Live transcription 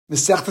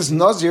Mesechtes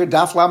Nazir,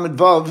 Daf Lamed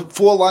Vav,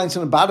 4 lines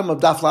on the bottom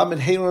of Daf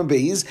Lamed Hey and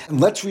Beis, and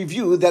let's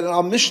review that in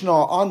our Mishnah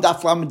on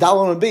Daf Lamed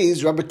Dalon and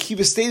Beis, Rabbi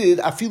Kiva stated,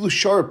 Afilu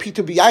Shar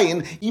Pita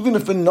B'Yayin, even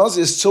if a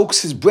Nazir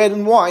soaks his bread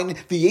and wine,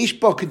 the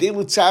Yeshba Kedei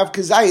L'Tzav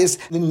Kazayis,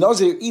 the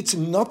Nazir eats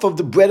enough of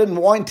the bread and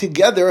wine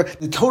together,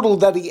 the total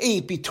that he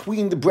ate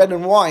between the bread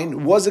and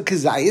wine was a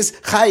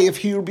Kazayis, Chayiv,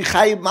 he will be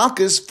Chayiv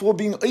Malkus for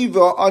being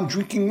over on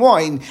drinking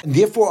wine. And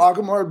therefore, our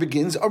Gemara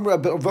begins,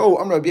 Rabbi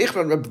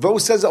Vo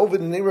says over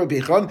the name of Rabbi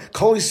Yechon,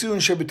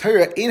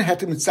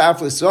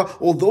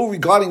 although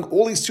regarding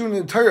all Isurin in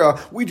the Torah,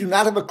 we do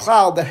not have a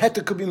cloud that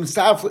Heta could be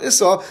Mitzvah for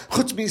Issa,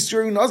 Chutz be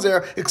Isurin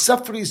Nazir,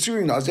 except for the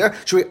Isurin Nazir,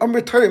 Shrei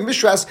Amr Torah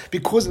Mishras,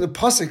 because of the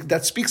pasuk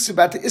that speaks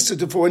about the Issa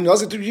for a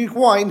Nazir to drink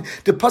wine,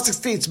 the pasuk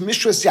states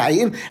Mishras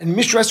Yayin, and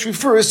Mishras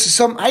refers to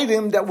some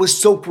item that was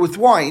soaked with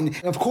wine.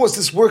 And of course,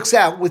 this works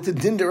out with the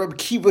din that Rabbi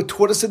Kiva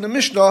taught us in the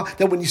Mishnah,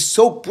 that when you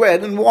soak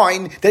bread and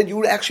wine, that you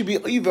would actually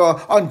be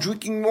over on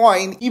drinking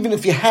wine, even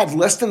if you had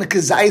less than a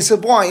kazayas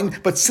of wine,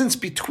 but since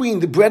between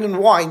the bread and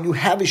wine you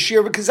have a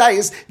share of a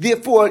kazayas,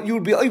 therefore you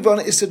would be over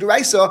on Issa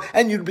D'Oraisa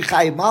and you'd be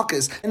chayiv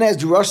malchus. And as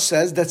the Rosh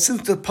says, that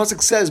since the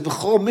pasuk says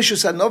B'chol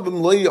mishus hanovim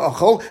lo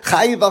yachol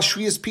chayiv al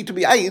shviyas pita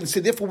b'ayin,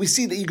 so therefore we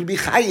see that you could be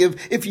chayiv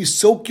if you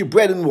soak your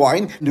bread and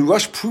wine. And the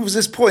Rosh proves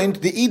this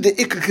point, the ida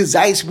ikka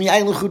kazayas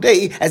miyayin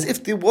l'chudei, as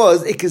if there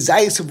was a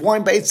kazayas of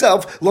wine by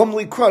itself. Lom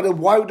likrad, and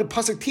why would the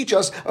pasuk teach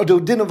us a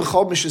din of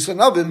B'chol mishus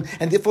hanovim?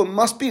 And therefore it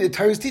must be the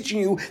Torah is teaching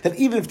you that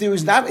even if there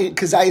is not a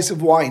kazayas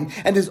of wine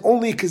and there's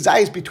only a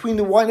kazayas between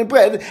the wine and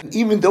bread,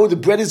 even though the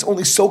bread is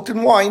only soaked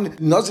in wine,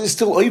 Nazir is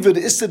still over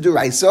the Issa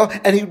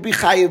D'Oraisa, and he would be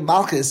chayiv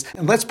malchus.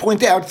 And let's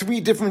point out 3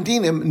 different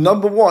dinim.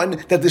 Number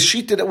 1, that the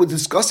shita that we're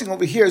discussing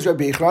over here is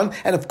Rabbi Yechon,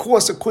 and of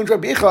course, according to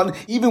Rabbi Yechon,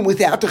 even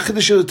without the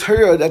chiddush of the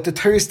Torah, that the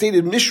Torah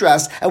stated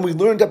Mishras, and we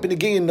learned up in the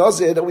Gei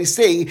Nazir that we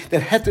say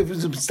that Hetav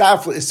is Mitzvah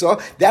for Issa,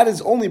 that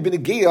is only been a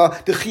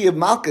Geya, the chayiv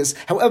malchus.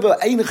 However,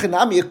 Ein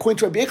Chanami, according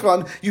to Rabbi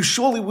Yechon, you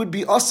surely would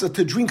be asa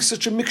to drink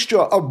such a mixture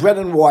of bread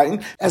and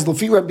wine, as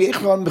Lefi Rabbi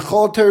Yechon,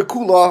 B'chol Torah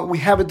Kula, we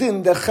have a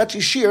din that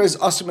Chetzi Shir is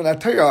asa min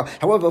Torah.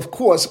 However, of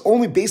course,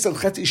 only based on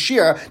Chetzi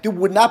Shir, there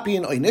would not be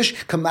an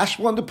Einish,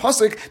 Kamashma on the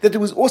pasuk, that there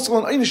was also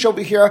an Einish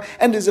over here,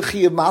 and there's a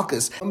chayiv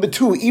malchus. Number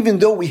 2, even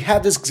though we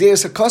have this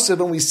Gzeres HaKasav,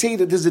 and we say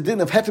that there's a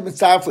din of Heter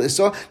Mitzvah for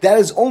Issa, that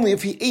is only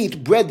if he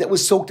ate bread that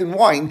was soaked in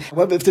wine.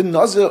 However, if the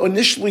Nazir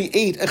initially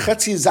ate a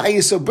Chetzi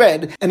Zayis of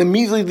bread, and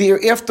immediately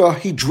thereafter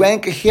he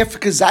drank a half a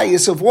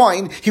Zayis of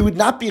wine, he would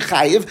not be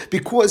chayiv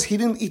because he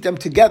didn't eat them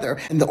together.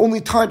 And the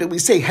only time that we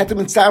say Heter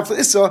Mitzvah for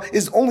Issa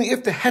is only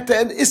if the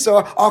Heta and Issa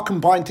are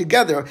combined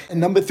together. And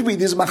number 3,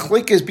 there's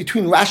machlekes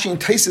between Rashi and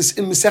Taisus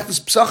in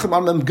Mesechtes Pesachim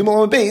on Mem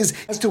Gimel and Beis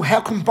as to how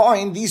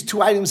combined these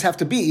 2 items have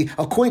to be.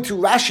 According to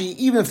Rashi,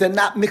 even if they're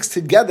not mixed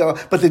together,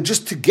 but they're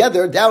just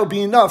together, that would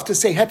be enough to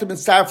say Heter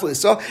Mitzvah for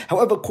Issa.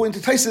 However, according to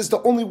Taisus,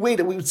 the only way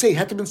that we would say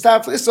Heter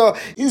Mitzvah for Issa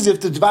is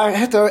if the Dvar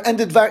Heter and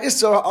the Dvar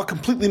Issa are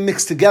completely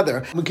mixed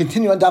together. We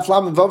continue on Daf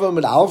Lamed Vav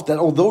Amud Aleph that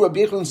although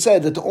Rabbi Yechon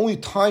said that the only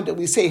time that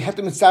we say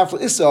Heter Mitzvah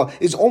for Issa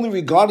is only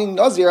regarding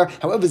Nazir,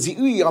 however,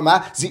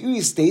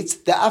 Zi'ui states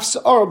that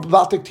Afsa'ar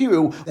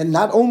B'Vataktiru, and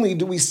not only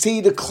do we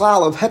say the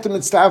klal of Heter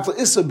Mitzvah for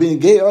Issa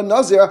b'Negei or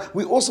Nazir,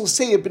 we also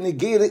say it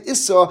b'Negei to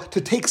Issa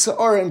to take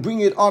Sa'ar and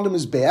bring it on the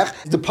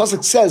Mizbeach. The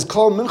pasuk says,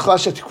 Kol mincha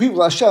shetikriv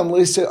l'Hashem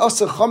le'isei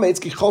asa chametz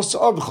ki chol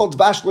Sa'ar v'chol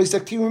dvash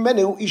le'isaktiru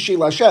menu ishei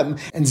l'Hashem.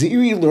 And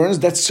Zi'ui learns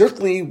that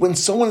certainly when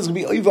someone is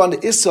going to be over on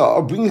the Issa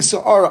or bringing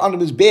Sa'ar on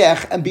the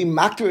Mizbeach and be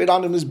makter it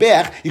on the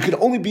Mizbeach, you can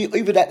only be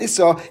over that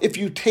Issa if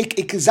you take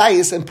a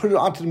kazayas and put it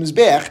onto the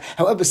Mizbeach.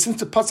 However, since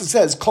the pasuk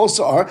says Kol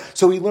Sa'ar,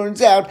 so he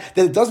learns out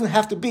that it doesn't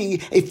have to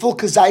be a full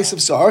kazayas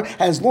of Sa'ar,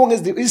 and as long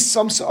as there is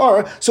some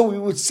Sa'ar, so we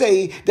would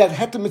say that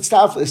Heter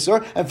Mitzvah for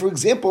Issa. And for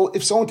example,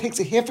 if someone takes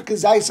a half a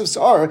kazayas of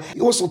Sa'ar,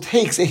 he also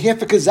takes a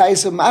half a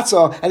kazayas of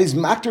matzah, and he's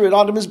makter it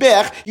on the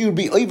Mizbeach, he would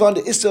be over on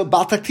the Issa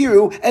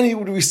B'Taktiru, and he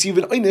would receive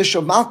an Einish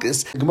of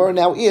Malchus. The Gemara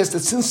now asks that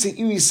since the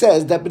Iri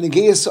says that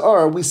B'Negei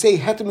Sa'ar, we say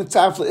Heter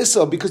Mitzvah for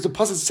Issa because the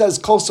pasuk says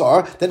Kol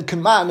Sa'ar, then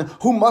Kaman,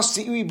 who must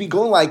the Iri be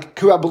going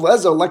like Rabbi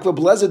Lezer, like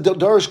Rabbi Lezer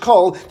Darish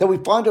Kol, that we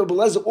find Rabbi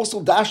Lezer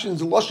also dashes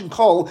the Lashon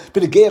Kol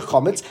B'Negei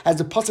Chametz, as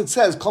the pasuk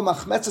says Kol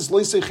Machmetzes Lo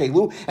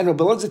Yiseichelu, and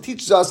Rabbi Lezer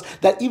teaches us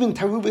that even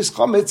Tarubis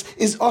Chametz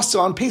is also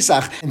on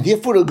Pesach, and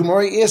therefore the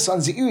Gemara asks on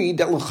Zeiri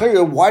that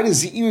l'chayra, why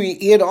does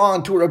Zeiri add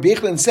on to what Rabbi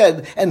Yechon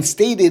said and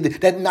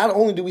stated that not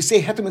only do we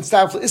say Heter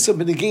Mitzvah for Issa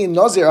B'Negei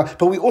Nazir,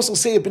 but we also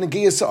say it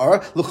B'Negei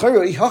Sa'ar.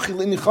 L'chayra ihachi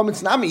l'ini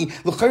chametz nami.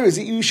 L'chayra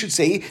Zeiri should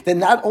say that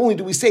not only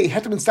do we say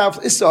Heter Mitzvah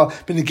for Issa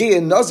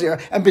B'Negei Nazir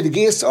and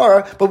B'Negei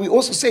Sa'ar, but we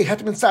also say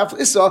Heter Mitzvah for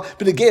Issa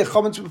B'Negei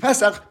Chametz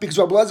B'Pesach, because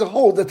Rabbi Lezer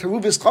holds that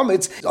Tarubis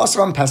Chametz is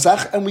also on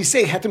Pesach, and we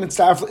say Heter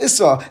Mitzvah for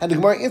Issa. And the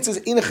Gemara answers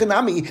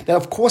Einachanami that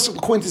of course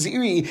according to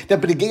Zeiri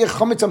that B'Negei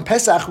Chametz on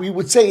Pesach we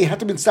would say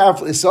Heter Mitzvah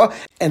for Issa,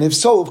 And if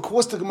so, of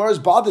course, the Gemara is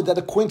bothered that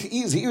according to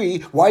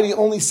Ziri, why do you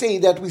only say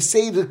that we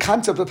say the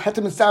concept of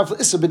hetem mitzaref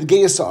l'issa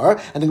b'negei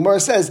sar? And the Gemara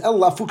says, El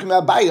lafukim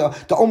abaya.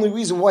 The only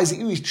reason why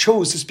Ziri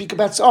chose to speak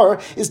about sar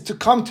is to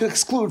come to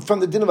exclude from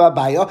the din of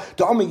abaya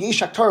the Amar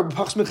yesh haktorah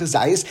b'pachs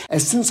mechazayis,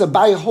 as since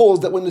abaya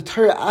holds that when the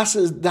Torah asks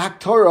the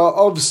haktorah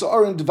of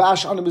sar and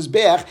dvash on the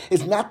mizbeach,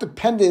 it's not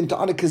dependent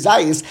on a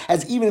kazayis,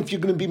 as even if you're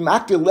going to be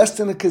makdir less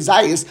than a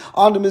kazayis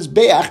on the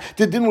mizbeach,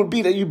 the din would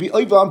be that you'd be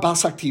over on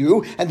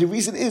basaktiru, and the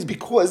reason is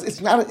because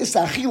it's not an issa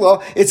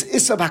achila, it's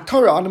issa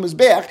haktorah on the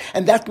mizbeach,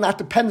 and that's not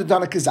dependent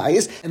on a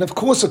kazayis. And of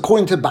course,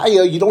 according to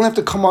Baya, you don't have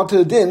to come onto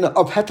the din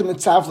of hetem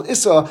mitzaref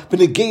l'issa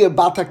b'negei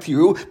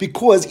bataktiru,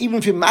 because even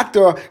if you're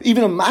makdir,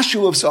 even a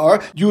mashu of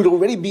sar, you would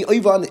already be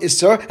over on the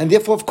issa, and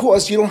therefore, of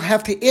course, you don't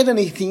have to add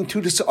anything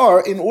to the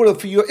sar in order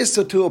for your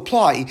issa to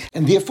apply.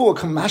 And therefore,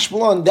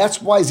 kamashmalon,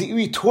 that's why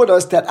Zeiri taught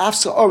us that af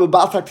sar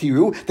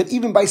b'bataktiru, that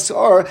even by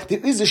sar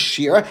there is a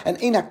shear, and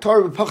ein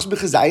haktorah b'pachs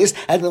b'chazayis,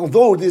 and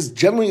although there's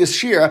generally a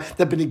shear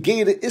that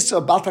b'negei the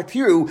issa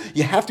bataktiru,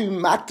 you have to be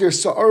makdir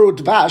sar or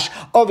dvash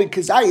of a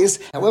kazayis.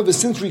 However,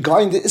 since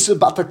regarding the issa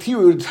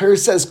bataktiru, the Torah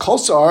says kol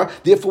sar,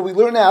 therefore we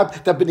learn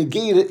out that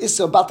b'negei the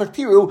issa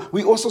bataktiru,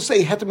 we also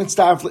say hetem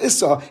mitzaref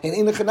l'issa. And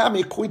in the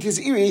Chanami, according to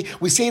Ziri,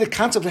 we say the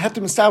concept of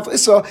hetem mitzaref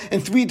l'issa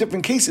in three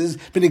different cases: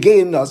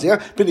 b'negei and nazir,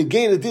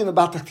 b'negei the din of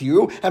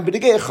bataktiru, and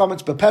b'negei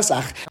chametz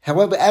b'pesach.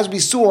 However, as we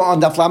saw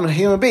on Daf Lamed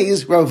Hey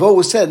Beis, Rav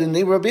Vo said in the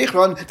name of Rabbi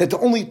Echron that the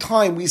only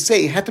time we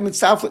say hetem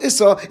mitzaref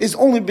l'issa is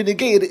only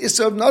b'negei the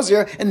issa of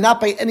nazir, and not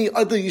by any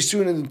other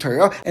yisurin in the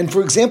Torah. And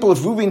for example, if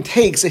Reuven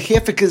takes a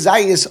half a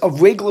kazayis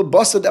of regular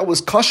basa that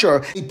was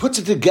kosher, he puts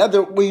it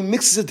together, or he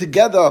mixes it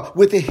together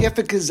with a half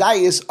a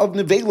kazayis of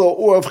nevela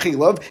or of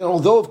chelav. And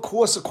although, of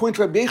course, according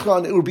to Rabbi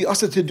Echron, it would be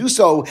usher to do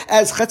so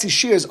as chetzi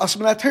shears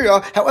asman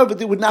Torah, however,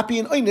 there would not be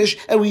an einish,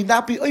 and we would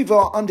not be over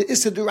on the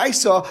issa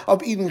deraisa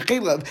of eating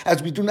chelav,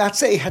 as we do not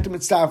say hetem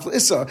mitzaref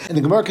l'issa. And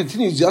the Gemara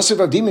continues, Yosef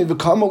Rav Dimi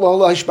v'kam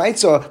Allah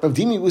hashmaitza. Rav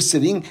Dimi was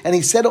sitting, and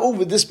he said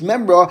over this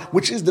memra,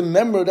 which is the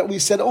memra that we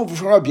said over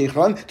from Rabbi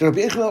Echron, that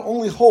Rabbi Echron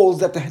only holds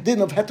that the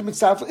din of hetem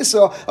mitzaref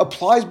l'issa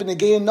applies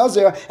b'negei and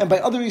nazir, and by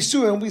other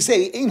isurim we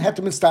say ein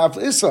hetem mitzaref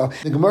l'issa.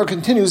 The Gemara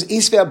continues,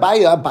 Esvei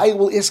Abaya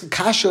will ask a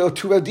kasha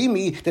to Rav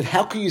Dimi that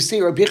how can you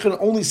say Rabbi Echron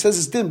only says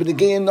it's din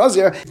b'negei and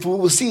nazir? We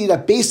will see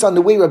that based on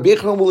the way Rabbi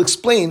Echron will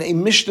explain a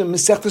Mishnah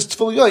Masechtas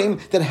Tfil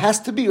Yoim, that has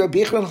to be Rabbi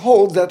Echron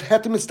holds that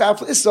hetem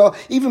mitzaref l'issa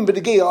even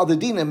b'negei other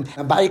dinim.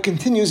 Abaya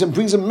continues and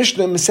brings a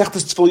Mishnah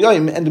Masechtas Tfil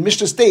Yoim, and the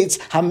Mishnah states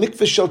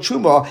hamikvah shel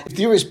truma, if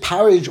there is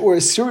porridge or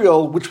a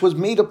cereal which was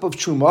made up of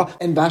truma,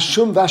 and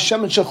vashum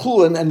vashemen shel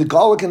chulin, and the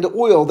garlic and the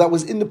oil that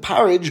was in the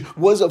porridge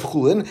was of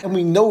chulin, and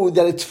we know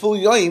that a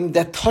tfil yoim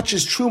that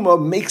touches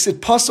truma makes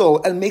it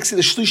puzzle and makes it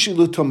a shlishi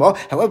l'tuma.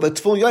 However,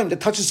 tfil yoim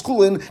that touches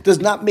chulin does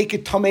not make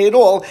it tamei at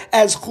all,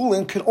 as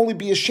chulin can only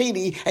be a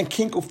sheni and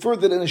can't go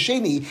further than a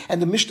sheni.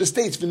 And the Mishnah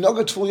states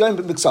v'noga tfil yoim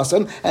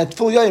b'miksasan, and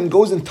tfil yoim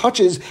goes and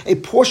touches a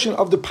portion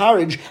of the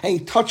porridge, and he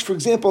touched, for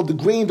example, the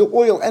grain, the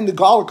oil, and the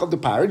garlic of the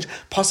porridge,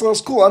 pasal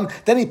as kulan,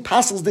 then he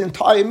passes the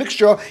entire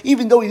mixture,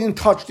 even though he didn't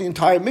touch the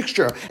entire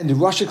mixture. And the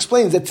Rosh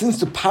explains that since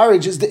the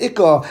porridge is the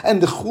ikka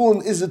and the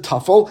chulin is the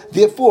tafel,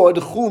 therefore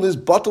the chulin is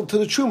bottled to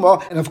the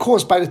truma, and of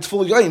course by the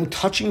tfil yoim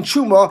touching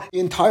truma, the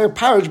entire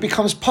porridge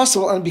becomes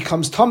puzzle and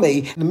becomes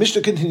tamei. And the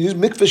Mishnah continues,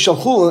 mikvah shel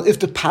chulin, if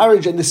the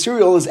porridge and the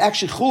cereal is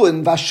actually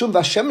chulin, vashum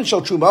vashemen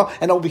shel truma,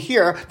 and over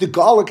here the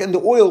garlic and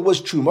the oil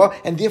was truma,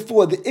 and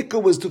therefore the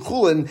ikka was the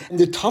chulin, and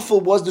the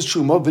tafel was the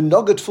truma,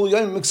 v'noga tfil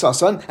yoim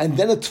miksasan, and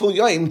then a tfil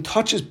yoim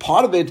touches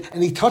part of it,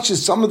 and he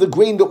touches some of the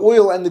grain, the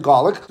oil, and the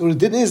garlic. So the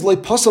din is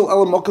like puzzle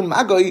elamokon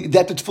magoy,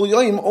 that the tfil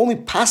yoim only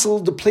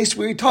passes the place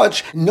where he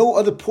touched, no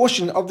other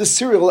portion of the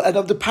cereal and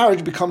of the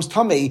porridge becomes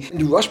tamei. And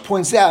the Rosh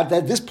points out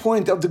that at this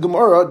point of the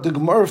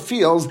Gemara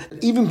feels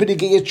that even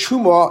b'negei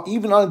truma,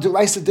 even on a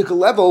deraisa dika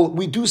level,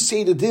 we do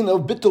say the din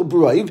of bittul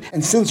b'roiv,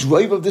 and since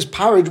roiv of this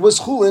porridge was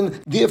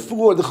chulin,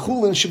 therefore the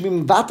chulin should be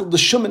mevatel the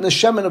shum and the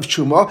shemen of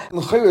truma.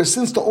 And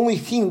since the only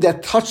thing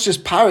that touched this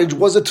porridge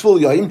was a tfil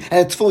yoim,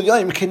 and a tfil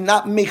yoim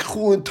cannot make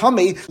chulin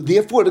tamei,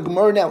 therefore the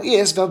Gemara now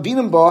is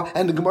v'avinim ba,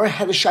 and the Gemara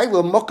had a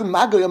shaila mokum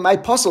magoy on my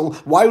puzzle.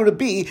 Why would it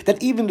be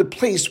that even the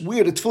place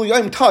where the tfil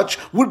yoim touch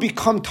would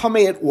become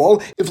tamei at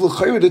all if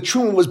l'chayr the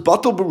truma was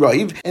batal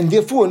b'raiv, and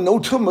therefore no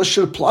truma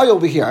should apply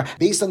over here?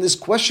 Based on this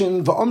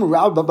question, v'am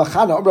Rav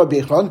Babachana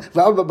Rabbi Echron,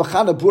 Rav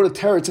Babachana brought a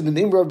teretz in the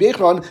name of Rabbi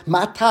Echron,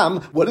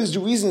 matam. What is the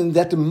reason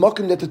that the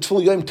mokum that the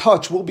tfil yoim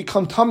touch will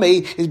become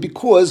tamei? Is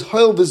because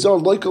hoil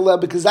v'zor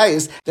loikaleh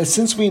b'kazayis, that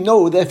since we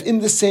know that if in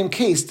the same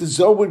case the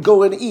zor would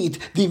go and eat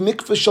the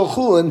mikvah shel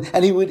chulin,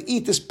 and he would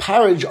eat this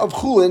porridge of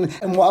chulin,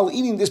 and while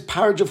eating this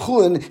porridge of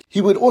chulin,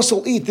 he would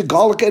also eat the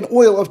garlic and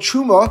oil of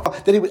truma,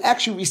 that he would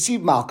actually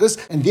receive malchus.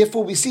 And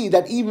therefore we see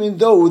that even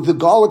though the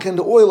garlic and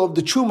the oil of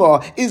the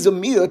truma is a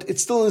miut, it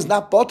still is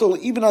not bottle,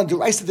 even on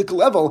deraisatic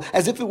level,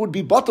 as if it would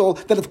be bottle,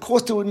 then of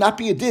course there would not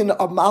be a din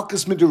of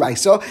malchus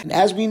midiraisa. And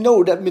as we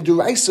know that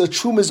midiraisa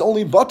truma is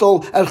only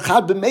bottle al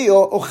chad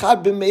b'meya or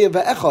chad b'meya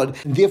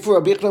ve'echad, and therefore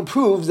Rabbi Echron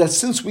proves that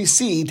since we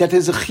see that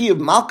there's a chi of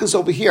malchus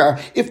over here,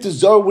 if the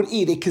zor would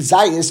eat a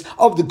kazayis kazayis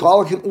of the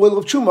garlic and oil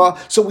of truma.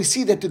 So we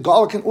see that the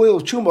garlic and oil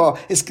of truma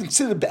is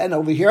considered be'en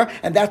over here,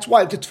 and that's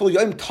why if the tefil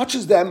yoim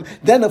touches them,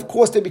 then of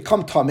course they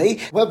become tamei.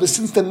 However,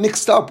 since they're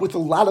mixed up with a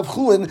lot of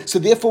chulin, so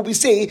therefore we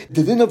say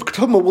the din of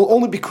ketuma will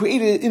only be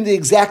created in the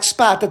exact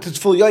spot that the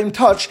tefil yoim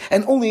touch,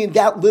 and only in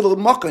that little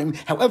makom.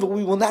 However,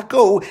 we will not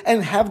go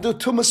and have the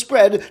tumah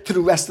spread to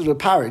the rest of the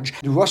parage.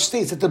 The Rosh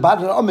states at the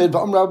bottom of Amid,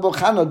 V'amra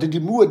Bochana, the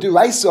dimua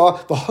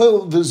deraisa,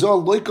 v'hol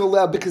v'zor loiko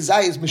lea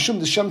b'kazayis mishum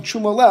the shem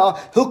truma lea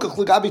hilkach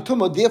l'gabi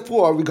tumah.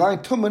 Therefore, regarding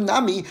tumah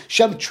nami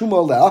shem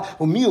truma lea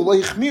u'miu lo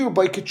yichmiru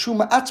by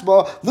ketruma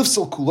atzma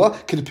lifsel kula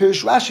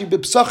kedepirish Rashi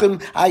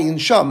b'psachim ayin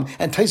sham.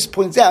 And Tais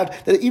points out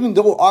that even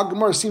though our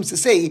Gemara seems to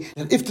say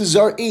that if the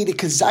zar ate a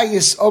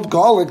kazayis of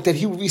garlic that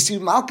he would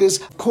receive malchus,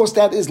 of course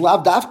that is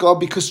lav dafka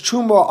because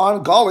truma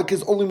on garlic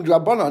is only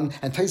midrabanan.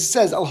 And Tais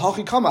says al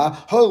hachi kama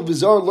hol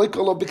v'zar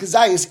loikolo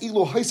b'kazayis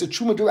ilo haisa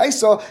truma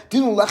deraisa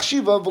dinu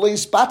lachshiva v'lo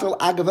yispatel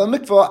agava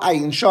mikvah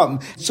ayin sham.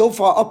 So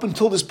far up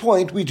until this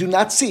point, we do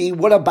not see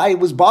what Abaye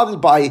was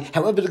bothered by.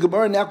 However, the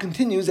Gemara now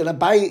continues, and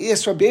Abaye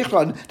asked Rabbi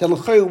Yechon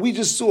that we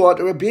just saw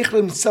that Rabbi Yechon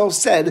himself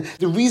said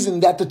the reason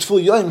that the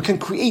tefil yoim can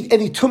create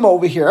any tumah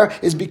over here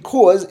is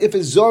because if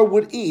a zar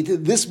would eat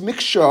this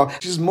mixture,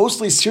 which is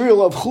mostly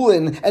cereal of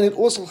chulin, and it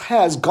also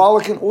has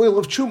garlic and oil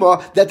of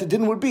truma, that the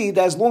din would be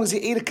that as long as he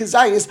ate a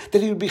kazayis,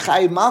 that he would be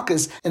chayiv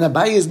malchus. And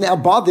Abaye is now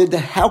bothered that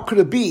how could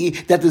it be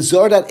that the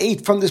zar that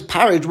ate from this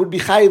parage would be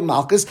chayiv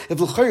malchus if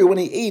when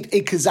he ate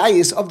a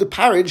kazayis of the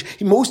parage,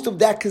 most of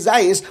that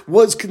kazayis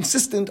was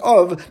consistent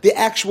of the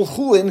actual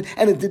chulin,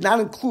 and it did not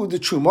include the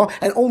truma,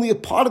 and only a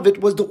part of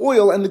it was the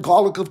oil and the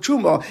garlic of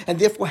truma, and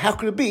therefore how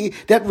could it be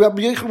that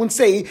Rabbi Yechon would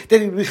say that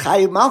he would be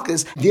chayiv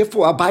malchus?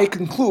 Therefore Abaye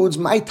concludes,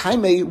 my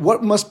time,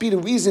 what must be the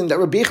reason that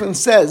Rabbi Yechon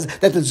says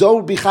that the zor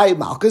would be chayiv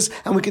malchus?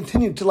 And we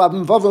continue to Lab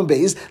Vavam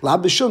Beis,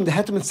 Lab B'Shum, the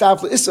hetem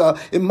mitzvah l'issa.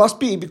 It must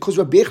be because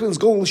Rabbi Yechon is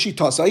going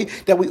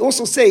l'shitasai that we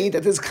also say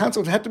that there's a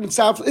concept of hetem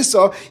mitzvah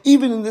l'issa,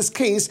 even in this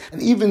case,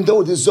 and even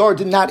though the zar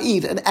did not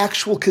eat an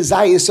actual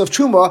kazayis of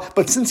truma,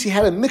 but since he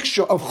had a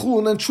mixture of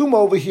chulin and truma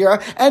over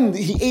here, and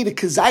he ate a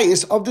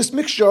kazayis of this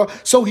mixture,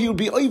 so he would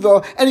be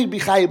over and he'd be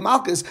chayiv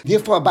malchus.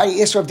 Therefore,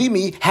 Abaye asked Rav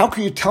Dimi, how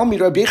can you tell me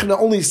Rabbi Yechon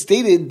only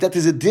stated that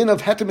there's a din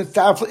of hetem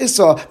mitzvah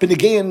l'issa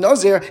b'negei and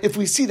nazir if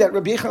we see that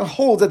Rabbi Yechon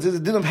holds that there's a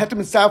din of hetem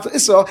mitzvah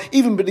l'issa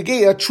even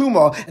b'negei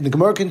truma? And the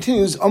Gemara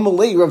continues,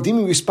 Amalei, Rav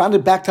Dimi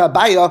responded back to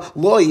Abaye,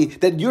 Loi,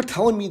 that you're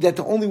telling me that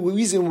the only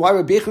reason why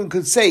Rabbi Yechon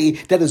could say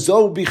that a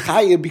zor would be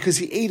chayiv because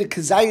he ate a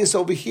kazayis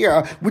over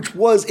here, which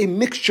was a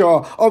mixture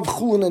of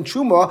chulin and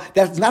truma,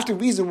 that's not the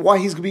reason why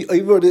he's going to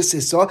be over this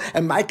issa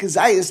and my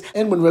kazayis.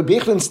 And when Rabbi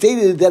Yechon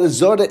stated that a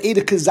zor that ate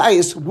a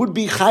kazayis would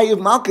be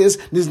chayiv malchus,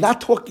 he's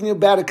not talking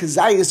about a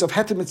kazayis of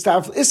hetem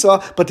mitzvah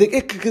issa, but the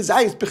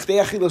kazayis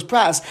b'chdei achilas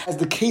pras, as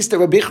the case that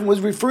Rabbi Yechon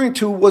was referring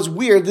to was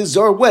where the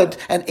zor went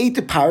and ate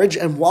the parage,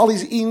 and while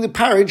he's eating the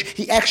parage,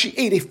 he actually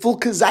ate a full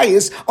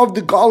kazayis of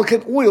the garlic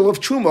and oil of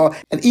truma.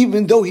 And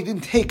even though he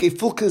didn't take a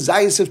full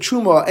kazayis of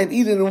truma and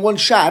eat it in one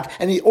shot,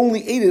 and he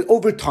only ate it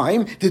over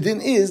time, the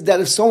din is that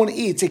if someone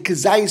eats a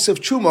kazayis of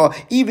truma,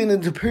 even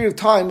in the period of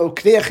time of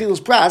k'dei achilas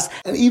pras,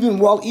 and even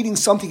while eating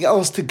something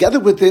else together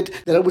with it,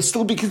 that it would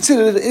still be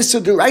considered an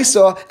issa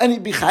deraisa, and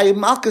he'd be chayiv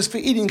malchus for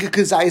eating a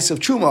kazayis of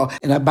truma.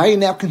 And Abaye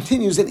now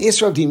continues in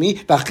Isra of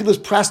Dimi, b'achilas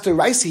pras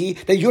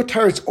deraisi, that your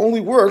teretz only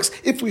works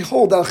if we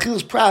hold that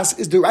achilas pras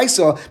is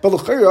deraisa, but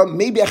l'chera,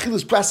 maybe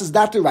achilas pras is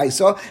not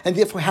deraisa, and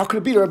therefore how could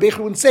it be that Rabbi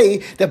Yechon would say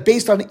that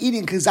based on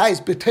eating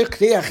kazayis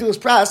b'k'dei achilas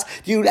pras,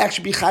 you would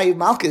actually be chayiv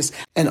malchus?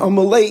 And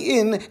Amalei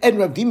in, and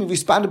Rav Dimi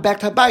responded back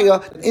to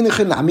Abaye, in a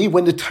chanami,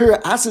 when the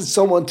Torah asked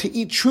someone to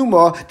eat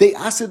truma, they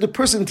asked the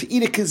person to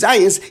eat a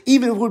kazayis,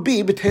 even if it would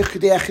be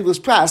b'k'dei achilas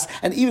pras,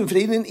 and even if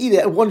they didn't eat it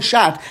at one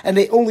shot, and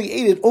they only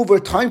ate it over a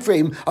time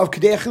frame of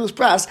k'dei achilas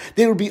pras,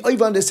 they would be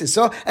over on this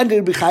issa, and they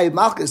would be chayiv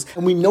malchus.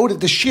 And we know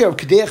that the share of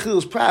k'dei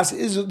achilas pras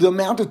is the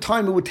amount of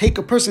time it would take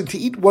a person to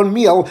eat one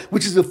meal,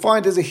 which is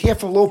defined as a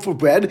half a loaf of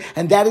bread,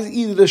 and that is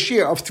either the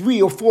share of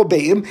 3 or 4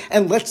 bayim,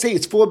 and let's say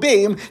it's 4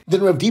 bayim,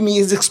 then Rav Dimi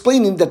is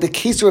explaining that the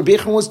case Rabbi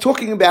Yechon was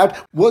talking about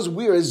was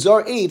where a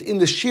zar ate in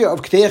the share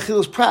of k'dei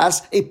achilas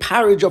pras a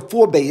parage of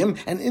 4 bayim,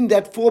 and in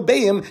that 4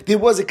 bayim there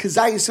was a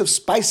kazayis of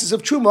spices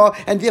of truma,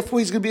 and therefore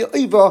he's going to be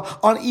over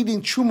on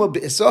eating truma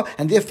b'issa,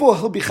 and therefore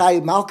he'll be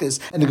chayiv malchus.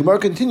 And the Gemara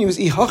continues,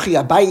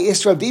 Ihochi Abaye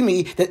asked Rav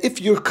Dimi that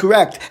if you're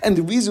correct, and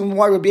the reason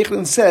why Rabbi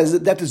Yechon says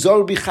that the zar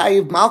will be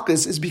chayiv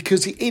malchus is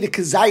because he ate a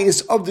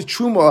kazayis of the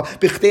truma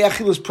b'chdei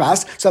achilas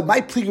pras, so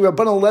my pligi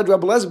Rabbanan led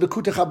Rabbi Lezer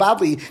b'kutach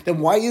habavli, then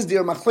why is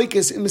there a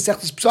machlekes in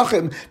Masechtas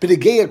Pesachim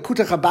b'negei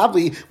kutach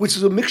habavli, which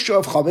is a mixture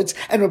of chametz,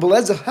 and Rabbi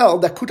Lezer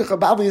held that kutach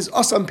habavli is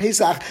asam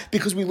Pesach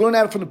because we learn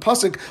out from the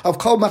pasuk of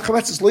kol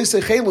machametzes lo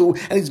yisechelu,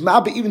 and it's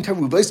ma'be even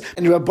taruvos,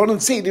 and the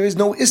Rabbanan say there is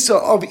no issa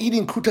of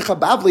eating kutach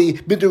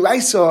habavli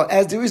b'deraisa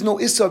as there is no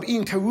issa of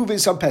eating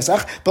taruvos on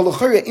Pesach, but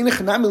l'chorei in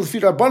chanami l'fi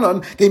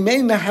Rabbanan they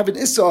may not have an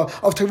issa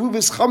of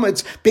taruvos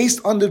chametz based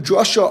on the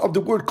drasha of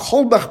the word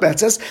kol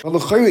machametzes, but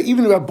l'chorei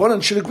even the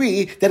Rabbanan should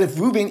agree that if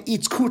Reuven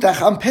eats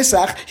kutach on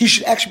Pesach, he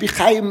should actually be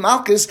chayiv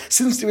malchus,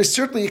 since there is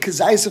certainly a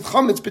kazayis of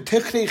chametz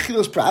b'technei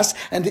Achilas Pras,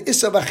 and the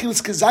Issa of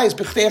Achilas Kazayis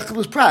B'chtei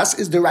Achilas Pras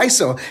is the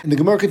Raisa. And the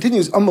Gemara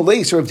continues,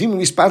 Amalei, so Rav Dimi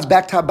responds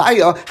back to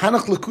Abaya,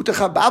 Hanach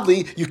Lekutach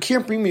Babli, you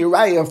can't bring me a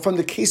raya from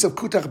the case of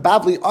Kutach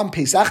Babli on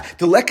Pesach,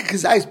 the Lekka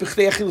Kazayis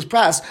B'chtei Achilas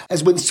Pras,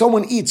 as when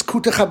someone eats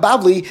Kutach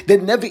Babli, they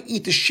never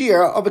eat the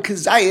share of a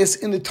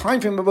Kazayis in the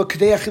time frame of a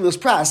Kedei Achilas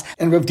Pras.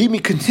 And Rav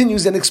Dimi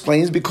continues and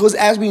explains, because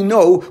as we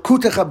know,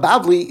 Kutach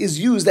Babli is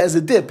used as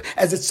a dip,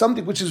 as it's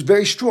something which is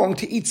very strong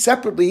to eat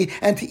separately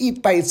and to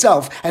eat by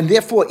itself, and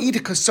therefore eat a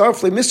kasar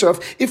fle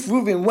misraf. If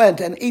Reuven went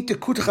and ate the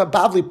Kutach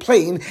Babli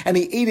plain, and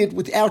he ate it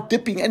without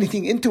dipping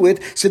anything into it,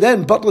 so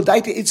then Batla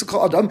Daita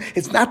Eitzakal Adam,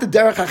 it's not the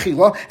Derech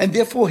Achila, and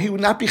therefore he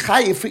would not be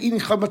chayiv for eating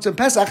chametz and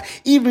Pesach,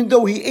 even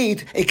though he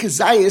ate a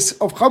kazayis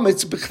of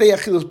chametz b'chdei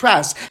achilas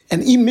pras.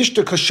 And im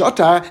mishter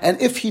kashatar, and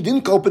if he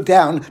didn't gulp it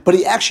down, but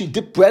he actually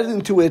dipped bread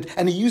into it,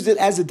 and he used it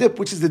as a dip,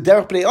 which is the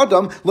Derech B'nei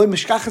Adam, lo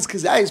mishkachas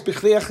kazayis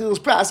b'chdei achilas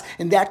pras.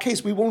 In that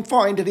case, we won't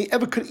find that he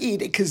ever could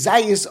eat a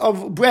kazayis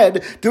of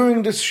bread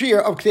during the shear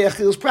of kdei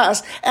achilas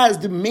pras, as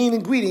the main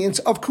ingredients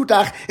of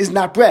kutach is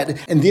not bread,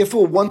 and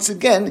therefore once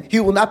again he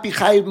will not be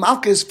chayiv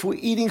malchus for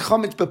eating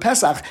chametz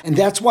b'Pesach. And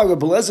that's why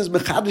Rabbi Elazar is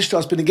mechadish to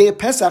us b'negei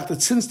Pesach,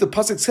 that since the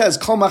pasuk says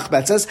kol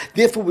machmetzes,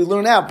 therefore we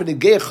learn out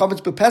b'negei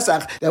chametz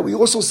b'Pesach that we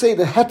also say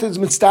that heter is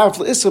mitzdaref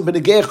l'isra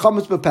b'negei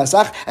chametz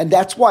b'Pesach, and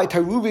that's why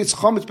Taruvit's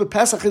chametz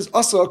b'Pesach is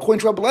also according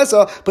to Rabbi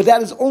Elazar, but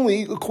that is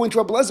only according to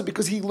Rabbi Elazar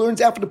because he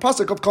learns out from the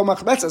pasuk of kol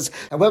machmetzes.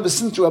 However,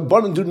 since the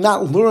Rabbanan do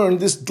not learn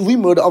this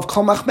limud of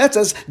kol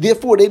machmetzes,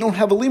 therefore they don't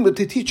have a limud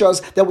to teach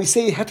us that we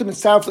say heter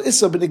mitzdaref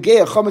l'isra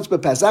b'negei chametz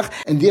b'Pesach,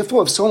 and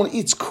therefore if someone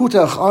eats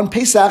kutach on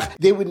Pesach,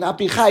 they would not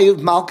be chayiv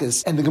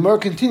malchus. And the Gemara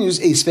continues,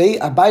 Esvei,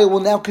 Abaye will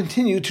now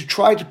continue to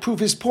try to prove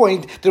his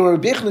point that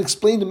Rabbi Yechon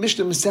explained the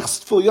Mishnah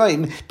Masechus Tfil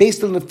Yain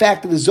based on the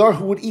fact that the Zar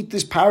who would eat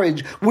this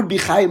porridge would be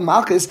chayiv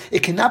malchus.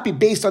 It cannot be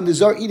based on the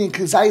Zar eating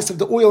kazayis of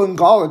the oil and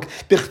garlic,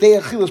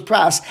 b'chdei achilas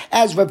pras,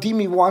 as Rav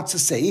Dimi wants to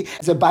say,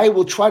 as Abaye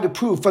will try to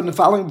prove from the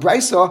following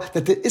brisa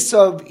that the issa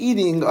of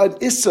eating an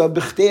issa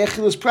b'chdei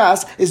achilas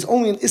pras is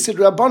only an issa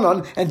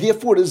drabanan, and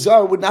therefore the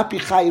Zar would not be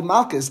chayiv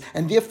malchus,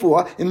 and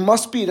therefore it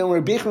must be that when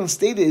Rabbi Yechon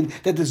stated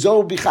that the Zor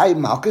will be chayiv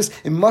malchus,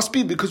 it must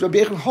be because Rabbi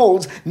Yechon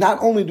holds not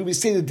only do we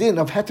say the din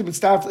of heter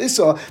mitzdaref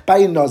l'issa by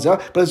a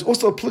nazar, but it's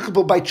also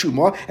applicable by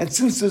truma. And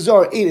since the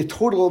Zor ate a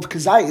total of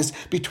kazayis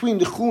between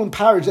the chulin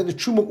porridge and the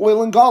truma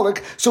oil and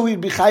garlic, so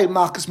he'd be chayiv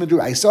malchus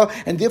miduraisa.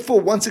 And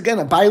therefore, once again,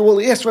 Abaye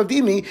will ask Rav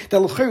Dimi that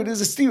l'chayr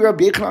is a steer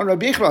Rabbi Yechon on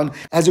Rabbi Yechon,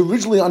 as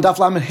originally on Daf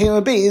Lamed Hey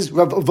Beis,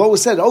 Rav Avo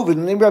said over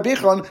the name Rabbi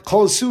Yechon,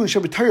 kol soon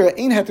shabbatayra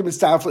ain't heter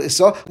mitzdaref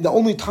l'issa. The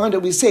only time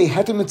that we say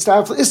heter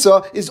mitzdaref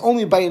l'issa is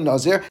only by a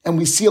nazir, and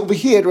we see over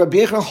here that Rabbi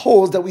Yechon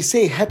holds that we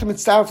say heter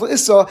mitzdaref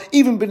l'issa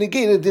even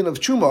b'negei din of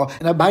truma.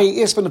 And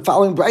Abaye asks from the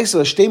following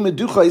brisa, shtei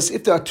meduchos,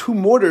 if there are two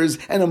mortars,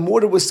 and a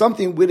mortar was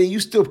something where they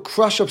used to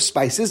crush up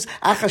spices,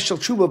 achas shel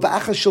truma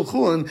v'achas shel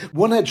chulin,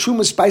 one had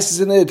truma spices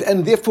in it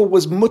and therefore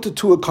was mutter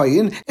to a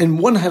kohen, and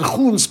one had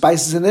chulin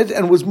spices in it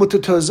and was mutter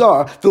to a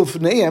zar,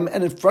 v'lfneihem,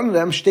 and in front of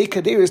them shtei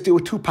kaderis, there were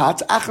two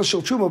pots, achas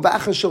shel truma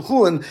v'achas shel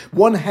chulin,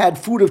 one had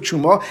food of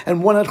truma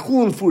and one had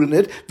chulin food in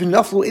it,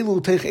 v'naflu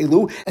elu teich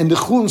elu, and the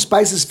chulin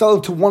spices fell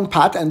into one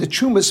pot and the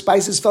truma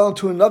spices fell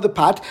into another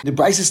pot. The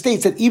brisa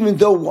states that even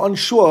though we're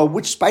unsure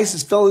which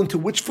spices fell into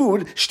which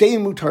food, shtei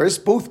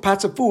mutaris, both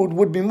pots of food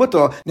would be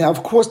mutter. Now,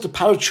 of course, the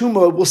pot of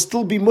truma will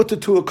still be mutter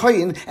to a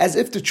kohen, as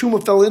if the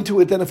truma fell into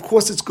it, then of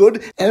course it's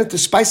good, and if the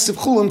spices of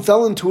chulin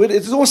fell into it, it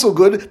is also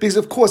good, because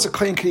of course a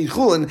kohen can eat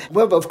chulin.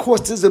 However, of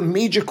course, this is a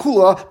major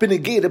kula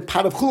b'negei a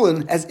pot of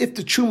chulin, as if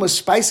the truma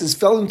spices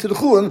fell into the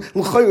chulin,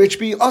 l'chayr it should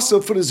be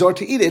also for the zar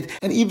to eat it.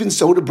 And even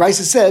so, the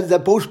brisa said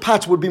that both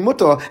pots would be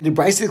mutter. The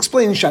brisa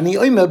explains, Shani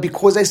Omer,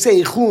 because I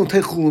say chulin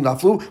tech chulin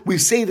naflu, we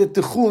say that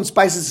the chulin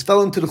spices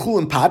fell into the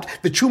chulin pot,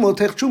 the truma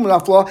tech truma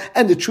naflu,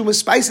 and the truma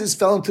spices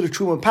fell into the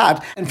truma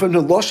pot. And from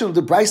the lotion of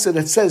the brisa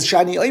that says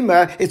Shani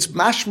Omer, it's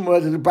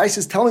mashma that the brisa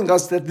is telling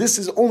us that this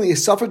is only a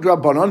safek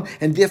rabbanon,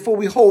 and therefore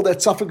we hold that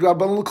safek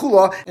rabbanon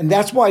l'kula, and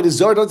that's why the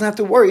zar doesn't have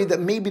to worry that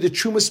maybe the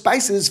truma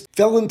spices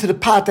fell into the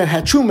pot that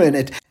had truma in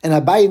it. And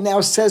Abaye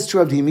now says to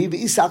Rav Dimi,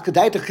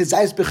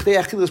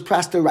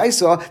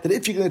 that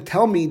if you're going to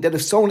tell me that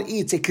if someone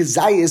eats a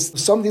kazayis,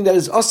 something that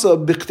is also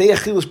b'chdei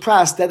achilas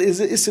pras, that is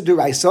a issa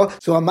deraisa.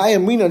 So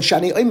Amaya Minon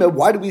Shani Omer,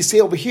 why do we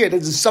say over here that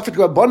it's a safek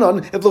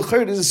rabbanon if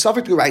l'chayr is a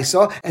safek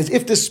deraisa, as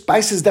if the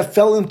spices that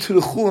fell into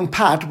the chulin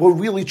pot were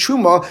really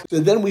truma? So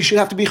then we should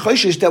have to be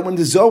choishish that when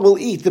the zar will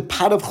eat the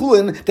pot of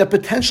chulin, that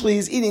potentially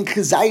is eating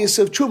kazayis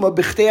of truma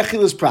b'chdei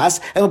achilas pras,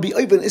 and it'll be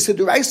even issa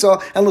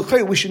deraisa, and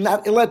l'chayr we should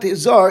not let the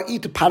zar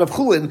eat the pot of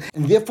chulin.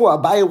 And therefore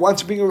Abaye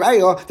wants to bring a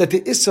raya that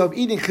the issa of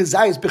eating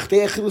kazayis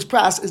b'chdei achilas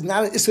pras is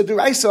not an issa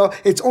deraisa,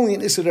 it's only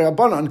an issa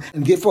derabanan.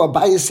 And therefore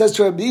Abaye says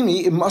to Rabbi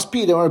Dimi, it must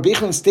be that when Rabbi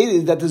Yechon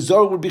stated that the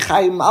zar would be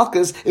chayiv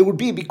malchus, it would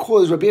be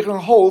because Rabbi Yechon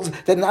holds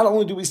that not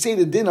only do we say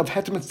the din of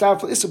heter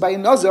mitzdaref l'issa by a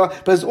nazar,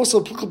 but it's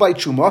also applicable by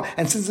truma.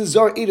 And since the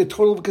zar ate a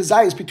total of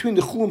kazayis between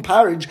the chulin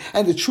porridge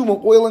and the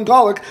truma oil and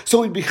garlic,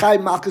 so he'd be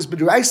chayiv malchus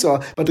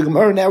b'deraisa. But the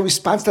Gemara now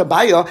responds to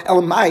Abaye,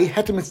 elamai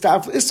heter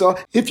mitzdaref l'issa.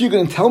 If you're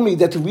going to tell me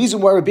that the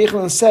reason why Rabbi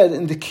Yechon said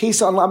in the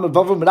case on Lamed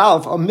Vav Amud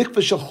Aleph, on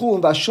Mikvah Shel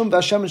Chulin V'Ashum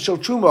V'Hashem Shel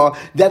Truma,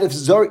 that if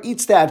Zar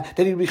eats that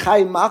he would be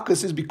Chayim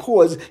Malkus is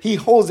because he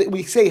holds it.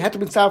 We say Heter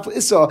Mitzvah for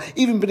Issa,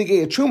 even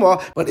B'negei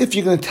Truma. But if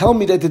you're going to tell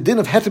me that the din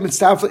of Heter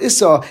Mitzvah for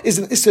Issa is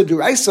an Issa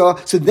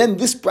Deraisa, so then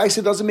this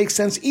brisa doesn't make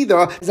sense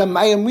either. Is a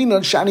Mayam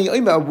Rinon Shani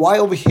Omer. Why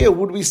over here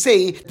would we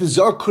say the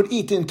Zar could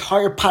eat the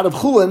entire pot of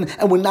Chulin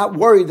and we're not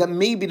worried that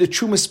maybe the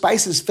Truma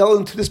spices fell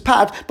into this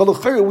pot? But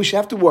l'chayr we should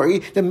have to worry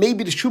that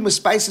maybe the Truma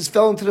spices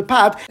fell into the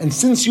pot. And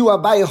since you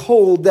Abaye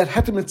hold that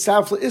Heter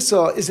Mitzvah for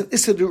Issa is an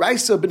Issa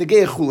Deraisa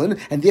B'negei Chulin,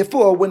 and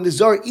therefore when the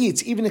Zar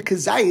eats even a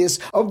kazayis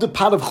of the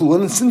pot of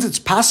Chulin, and since it's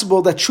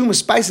possible that Truma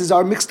spices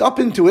are mixed up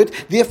into it,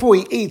 therefore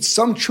he ate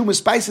some Truma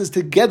spices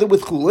together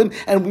with Chulin,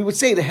 and we would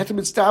say the Heter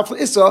Mitzvah for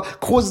Issa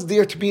causes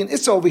there to be an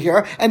Issa over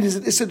here, and is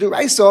an Issa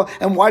Deraisa,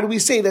 and why do we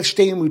say that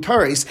Shtei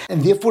Mutaris?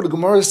 And therefore the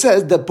Gemara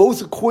says that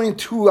both according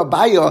to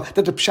Abaya,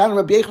 that the Pshan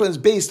Rabbi Yechon is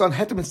based on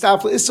Heter Mitzvah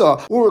for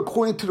Issa, or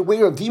according to the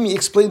way Rav Dimi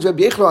explains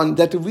Rabbi Yechon,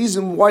 that the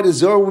reason why the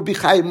Zor would be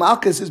Chayim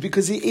Malkus is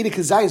because he ate a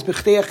kazayis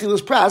b'chtei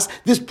achilas pras.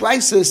 This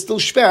brisa is still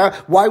shver.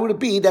 Why would it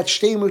be that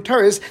Shtei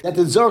Mutaris, that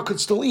the Zor could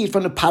still eat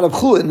from the pot of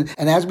Chulin?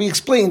 And as we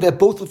explained that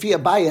both Lefi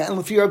Abaya and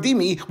Lefi Rav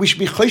Dimi, we should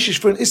be choishish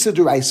for an Issa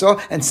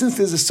Deraisa, and since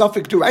there's a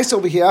suffix Deraisa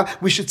over here,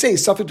 we should say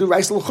suffix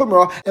Deraisa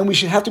l'chumra, and we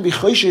should have to be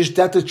choishish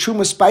that the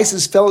Truma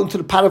spices fell into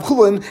the pot of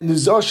Chulin, and the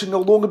Zor should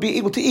no longer be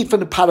able to eat from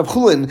the pot of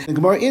Chulin. The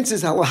Gemara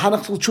answers that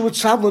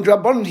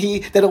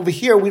over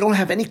here we don't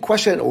have any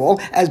question at all,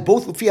 as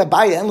both Lefi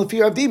Abaya and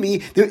Lefi Rav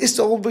Dimi, their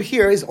Issa over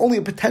here is only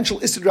a potential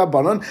Issa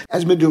Rabbanon,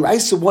 as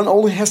Miduraisa one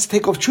only has to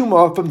take off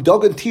Truma from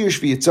Dog and Tirish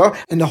V'yitzar,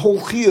 and the whole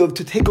Chiyuv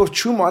to take off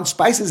Truma on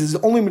spices is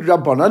only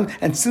Midrabbanon,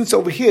 and since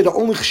over here the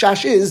only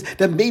Chash is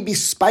that maybe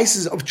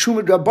spices of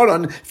Truma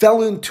Rabbanon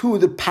fell into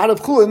the pot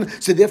of Chulin,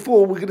 so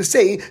therefore we're going to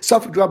say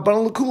Safek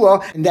Rabbanon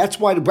L'Kula, and that's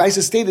why the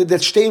Brisa stated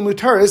that Shtei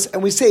Mutaris,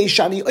 and we say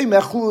Shani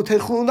Oimech Chulu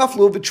Tech Chulu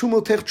Naflo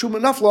V'Truma Tech Truma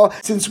Nafla,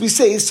 since we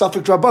say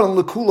Safek Rabbanon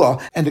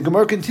L'Kula. And the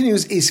Gemara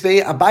continues,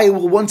 Esvei Abaye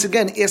will once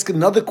again ask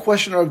another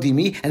question of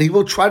Dimi, and he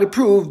will try to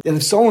prove that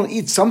if someone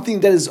eats something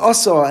that is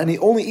asa and he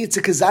only eats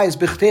a kazayis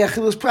b'chtei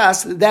achilas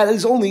pras, that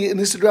is only an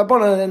issa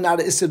d'Rabbanan and not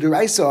an issa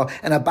d'Oraisa.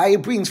 And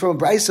Abaye brings from a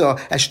brisa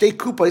as shtei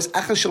kupas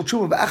achas shel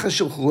truma v'achas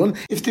shel chulun.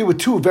 If there were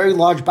two very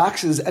large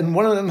boxes and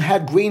one of them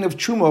had grain of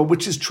truma,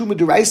 which is truma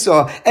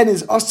d'Oraisa and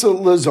is asa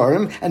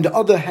lazarim, and the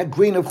other had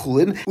grain of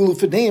chulun,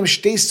 ulufeneim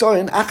shtei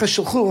sarin achas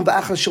shel chulun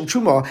v'achas shel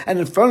truma, and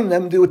in front of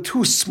them there were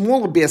two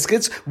smaller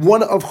baskets,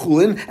 one of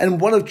chulun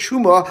and one of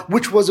truma,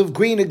 which was of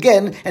grain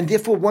again, and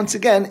therefore once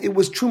again it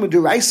was truma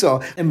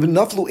d'Oraisa, and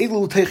v'naflu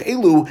elu teich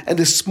elu, and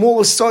the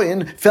smaller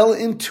sayin fell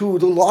into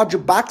the larger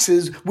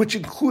boxes, which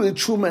included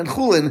truma and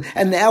chulin.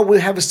 And now we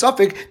have a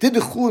suffix: did the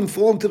chulin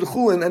fall into the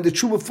chulin and the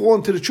truma fall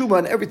into the truma,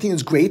 and everything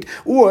is great,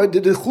 or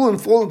did the chulin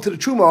fall into the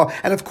truma,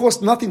 and of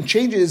course nothing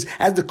changes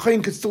as the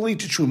kohen could still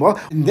eat the truma,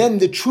 and then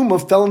the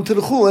truma fell into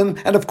the chulin,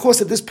 and of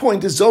course at this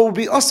point the zoh would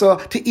be asa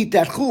to eat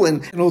that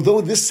chulin. And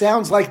although this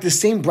sounds like the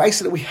same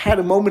brisa that we had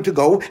a moment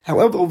ago,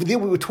 however over there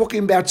we were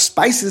talking about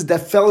spices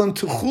that fell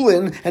into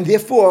chulin, and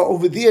therefore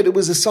over there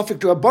was a suffix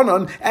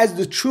d'Rabbanan, as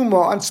the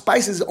truma on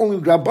spices is only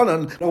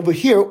d'Rabbanan. And over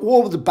here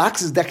all of the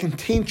boxes that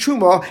contain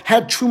truma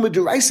had truma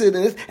d'Oraisa in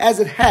it, as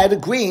it had a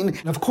grain,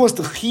 and of course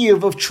the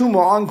chiyuv of truma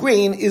on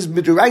grain is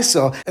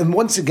mid'oraisa. And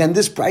once again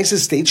this brisa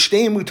states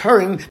shtei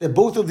mutarin, that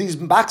both of these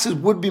boxes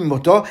would be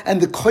mutar,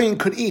 and the kohen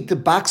could eat the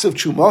box of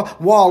truma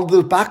while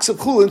the box of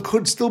chulin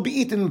could still be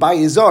eaten by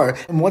Izar.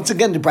 And once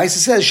again the brisa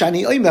says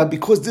shani oima,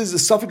 because this is a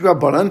suffix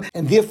d'Rabbanan,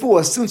 and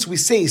therefore since we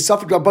say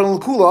suffix d'Rabbanan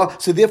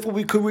l'kula, so therefore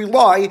we could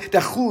rely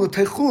that chulin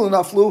tech chulin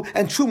naflu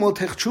and truma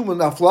tech truma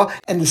nafla,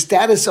 and the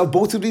status of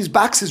both of these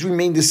boxes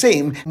remain the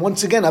same.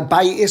 Once again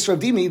Abaye es Rav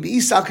Dimi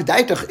v'isal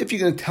kedaitach, if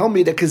you're going to tell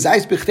me that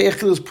kazayis b'chtei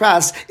achilas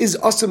pras is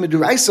asa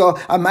mid'oraisa,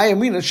 amay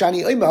amrina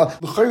shani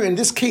oima, in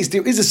this case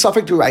there is a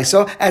suffix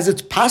d'Oraisa, as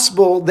it's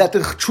possible that the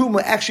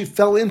truma actually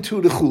fell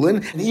into the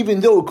chulin, and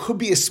even though it could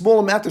be a small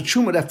amount of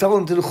truma that fell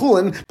into the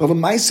chulin, but the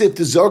ma'aseh, if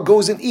the zar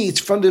goes and eats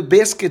from the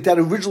basket that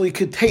originally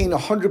contained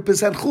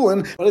 100%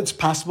 chulin, but it's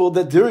possible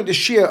that during the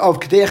share of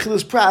kedei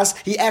achilas pras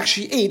he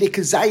actually ate a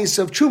kazayis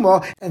of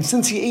truma, and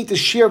since he ate the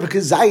share of a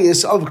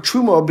kazayis of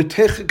truma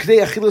b'tech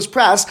kedei achilas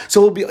pras,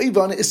 so it'll be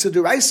ivan issa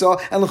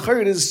d'Oraisa, and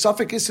l'chayr is a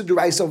suffix issa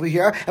d'Oraisa over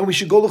here, and we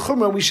should go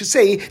l'chumra, and we should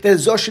say that a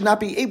zar should not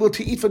be able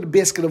to eat from the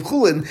basket of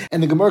chulin.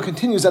 And the Gemara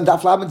continues on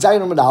Daf Lamed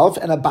Zayin Amud Aleph,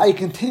 and Abaye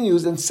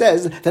continues and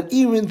says that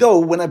even though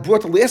when I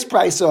brought the last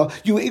brisa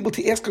you were able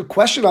to ask a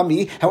question on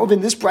me, however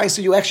in this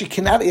brisa you actually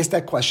cannot ask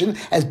that question,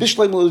 as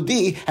Bishlei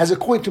Melody has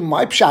according to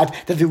my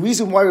pshat that the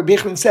reason why Rabbi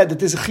Yechon said that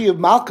there's a chiyuv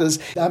malchus,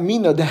 the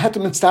amina, the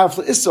heter mitzvah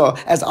for issa,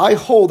 as I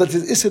hold that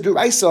there's issa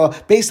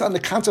d'Oraisa based on the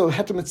concept of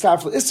heter mitzvah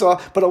for issa,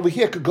 but over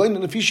here kagoyin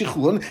and nefishi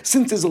chulin,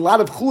 since there's a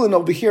lot of chulin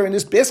over here in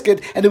this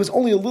basket and there was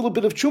only a little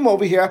bit of truma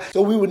over here,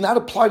 so we would not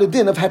apply the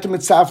din of heter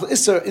mitzvah for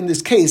issa in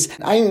this case.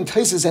 Ayin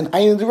Taisus and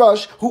Ayin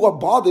Darash, who are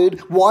bothered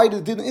why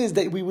the din is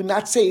that we would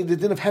not say the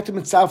din of heter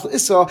mitzvah for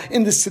issa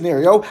in this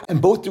scenario,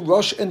 and both the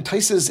Rosh and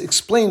Taisus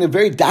explain a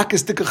very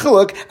dakistic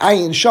chiluk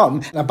Ayin Sham.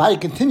 And Abaye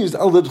continues,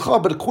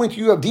 but according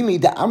to you Rav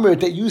Dimi, the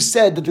Amrit that you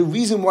said that the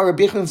reason why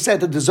Rabbi Yochanan said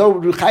that the Zohar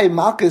would be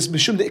Malchus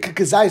Mishum the Ikka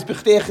Kazayis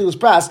B'chtei Achilus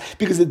Pras,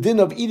 because the din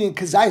of eating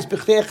Kazayis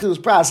B'chtei Achilus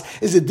Pras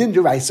is a din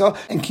deraisa,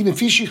 and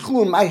Kinafishi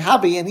Chulun Mai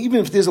Habi, and even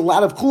if there's a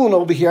lot of Chulun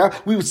over here,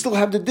 we would still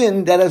have the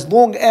din that as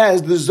long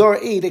as the Zohar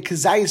ate a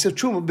Kazayis of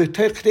Truma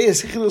B'chtei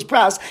Achilus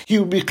Pras, he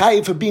would be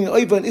chayiv for being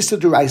over an Issa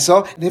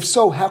deraisa. And if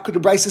so, how could the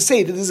Brisa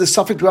say that this is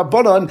a Safek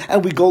Rabbanon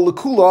and we go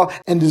Lakula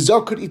and the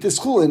Zohar could eat this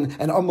Chulun?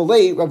 And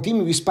Amalei, Rav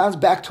Dimi responds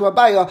back to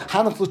Abaya,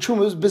 Hanaf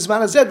L'Truma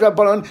B'zman Azed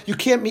Rabbanon, you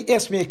can't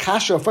ask me a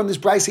kasha from this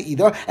Brisa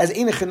either. As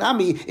Ein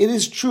Chanami, it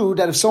is true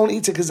that if someone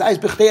eats a Kazayis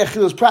B'chtei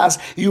Achilus Pras,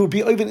 you would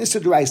be over an Issa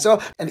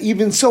deraisa. And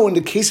even so, in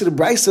the case of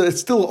the Brisa, it's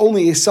still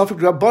only a Safek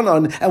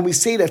Rabbanon, and we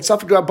say that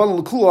Safek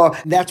Rabbanon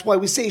Lakula, that's why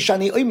we say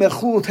Shani Oimeh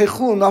Chulun Tech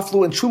Chulun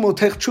Naflu and Truma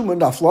Tech Truma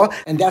Nafla,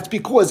 and that's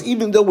because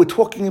even though we're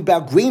talking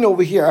about grain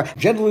over here,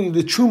 generally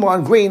the truma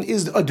on grain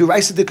is a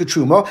deraisa dika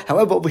truma.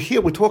 However, over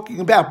here we're talking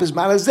about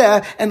bizman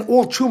hazeh, and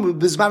all truma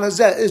bizman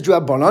hazeh is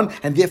drabanan,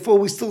 and therefore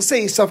we still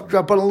say safek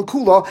drabanan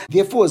l'kula.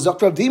 Therefore,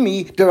 Zok Rav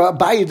Dimi, the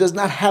Abaye does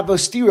not have a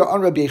stira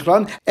on Rabbi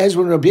Yochanan, as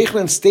when Rabbi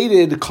Yochanan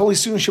stated kol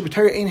yisurin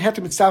shabbatari ein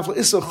heter mitzvah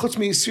l'issa chutz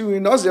mi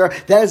yisurin nazir.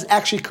 That is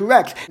actually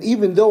correct.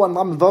 Even though on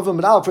Lam Vav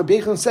and Aleph, Rabbi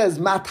Yochanan says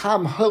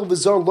matam hel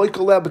v'zor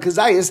loikoleh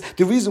b'kazayis.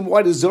 The reason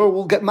why the Zor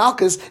will get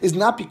malchus is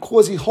not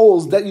because he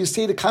holds that you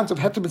say the concept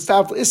of heter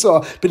mitzvah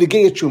l'issa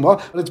b'negei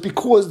truma, but it's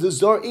because the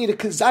Zor ate a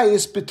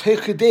kazayis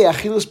b'techidei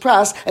achilus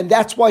pras, and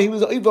that's why he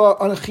was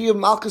over on a chiyuv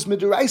malchus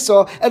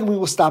midiraisa. And we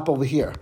will stop over here.